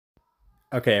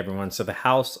Okay, everyone. So the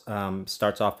house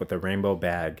starts off with a rainbow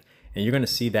bag, and you're going to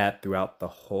see that throughout the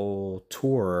whole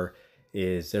tour.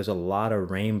 Is there's a lot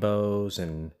of rainbows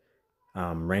and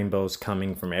rainbows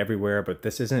coming from everywhere, but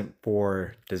this isn't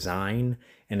for design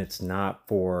and it's not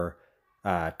for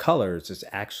colors. It's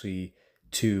actually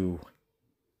to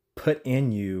put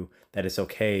in you that it's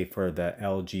okay for the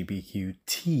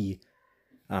LGBTQ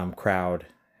crowd,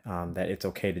 that it's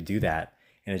okay to do that.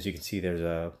 And as you can see, there's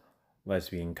a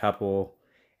lesbian couple,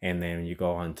 and then you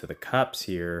go on to the cups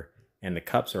here, and the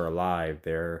cups are alive.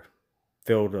 They're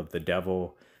filled with the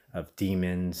devil, of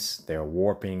demons. They're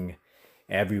warping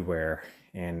everywhere,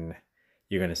 and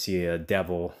you're going to see a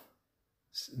devil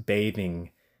bathing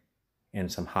in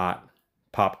some hot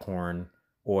popcorn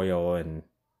oil and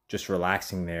just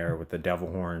relaxing there with the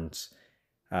devil horns.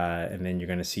 And then you're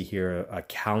going to see here a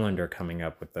calendar coming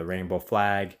up with the rainbow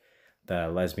flag, the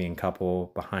lesbian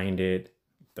couple behind it,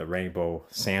 the rainbow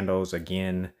sandals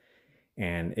again.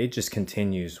 And it just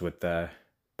continues with the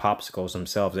popsicles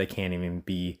themselves. They can't even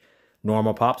be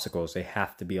normal popsicles. They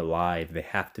have to be alive. They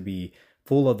have to be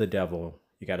full of the devil.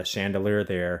 You got a chandelier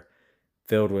there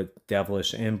filled with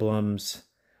devilish emblems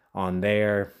on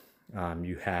there.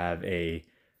 You have a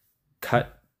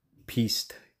cut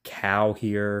pieced cow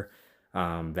here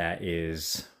that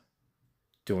is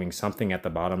doing something at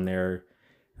the bottom there.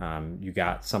 You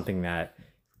got something that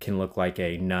can look like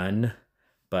a nun,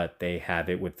 but they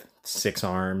have it with 6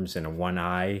 arms and a 1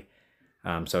 eye.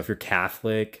 So if you're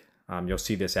Catholic, you'll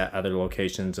see this at other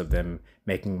locations of them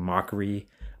making mockery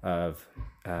of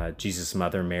Jesus'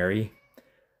 mother, Mary.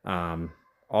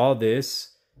 All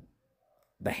this,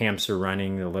 the hamster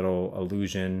running, the little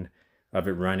illusion of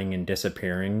it running and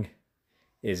disappearing,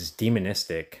 is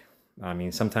demonistic. I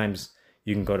mean, sometimes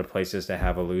you can go to places that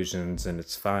have illusions and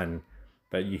it's fun,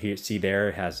 but you see there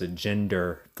it has a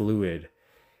gender fluid.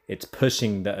 It's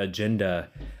pushing the agenda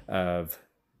of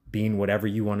being whatever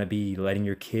you want to be, letting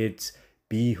your kids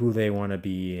be who they want to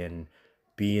be and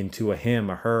be into a him,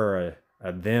 a her,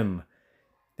 a them.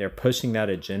 They're pushing that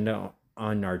agenda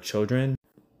on our children.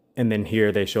 And then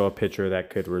here they show a picture that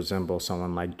could resemble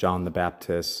someone like John the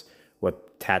Baptist with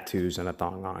tattoos and a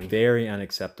thong on. Very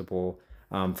unacceptable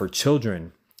for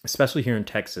children, especially here in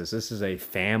Texas. This is a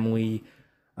family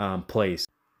place.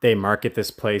 They market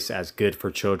this place as good for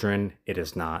children. It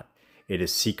is not. It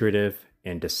is secretive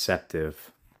and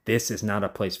deceptive. This is not a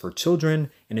place for children,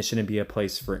 and it shouldn't be a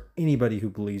place for anybody who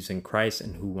believes in Christ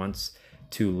and who wants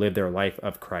to live their life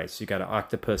of Christ. You got an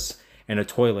octopus and a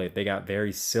toilet. They got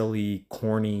very silly,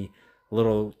 corny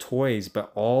little toys,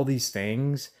 but all these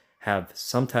things have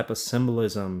some type of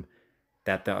symbolism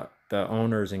that the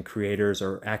owners and creators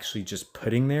are actually just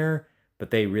putting there,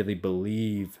 but they really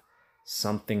believe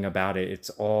something about it. It's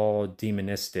all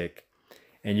demonistic.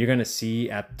 And you're going to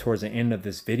see towards the end of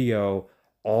this video,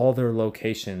 all their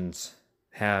locations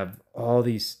have all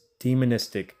these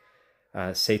demonistic,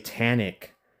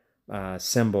 satanic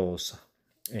symbols.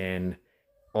 And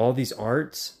all these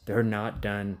arts, they're not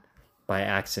done by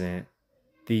accident.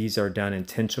 These are done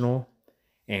intentional.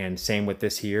 And same with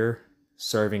this here,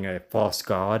 serving a false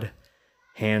god,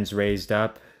 hands raised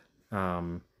up,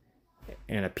 and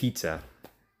a pizza.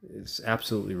 It's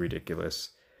absolutely ridiculous.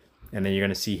 And then you're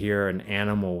going to see here an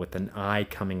animal with an eye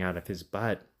coming out of his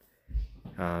butt.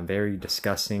 Very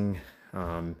disgusting.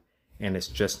 And it's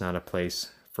just not a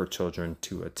place for children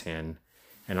to attend.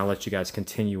 And I'll let you guys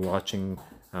continue watching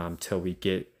till we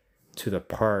get to the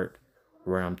part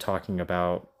where I'm talking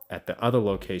about at the other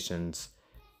locations.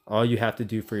 All you have to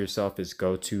do for yourself is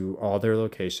go to all their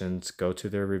locations, go to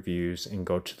their reviews, and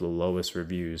go to the lowest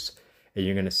reviews. And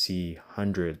you're going to see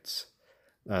hundreds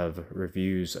of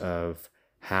reviews of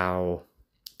how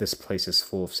this place is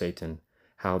full of Satan,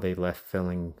 how they left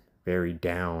feeling very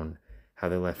down, how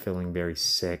they left feeling very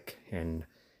sick and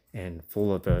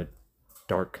full of a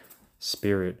dark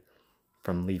spirit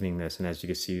from leaving this. And as you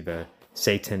can see, the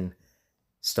Satan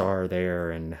star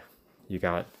there, and you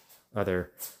got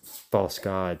other false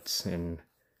gods and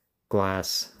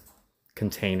glass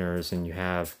containers, and you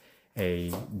have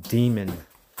a demon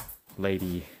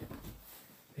lady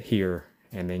here,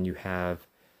 and then you have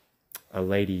a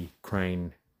lady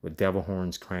crying with devil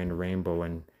horns, crying a rainbow,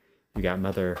 and you got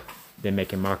they're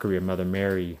making mockery of Mother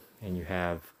Mary, and you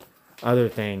have other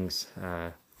things,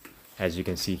 as you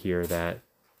can see here, that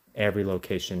every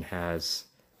location has.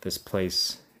 This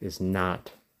place is not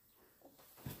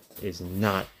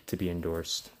to be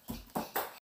endorsed.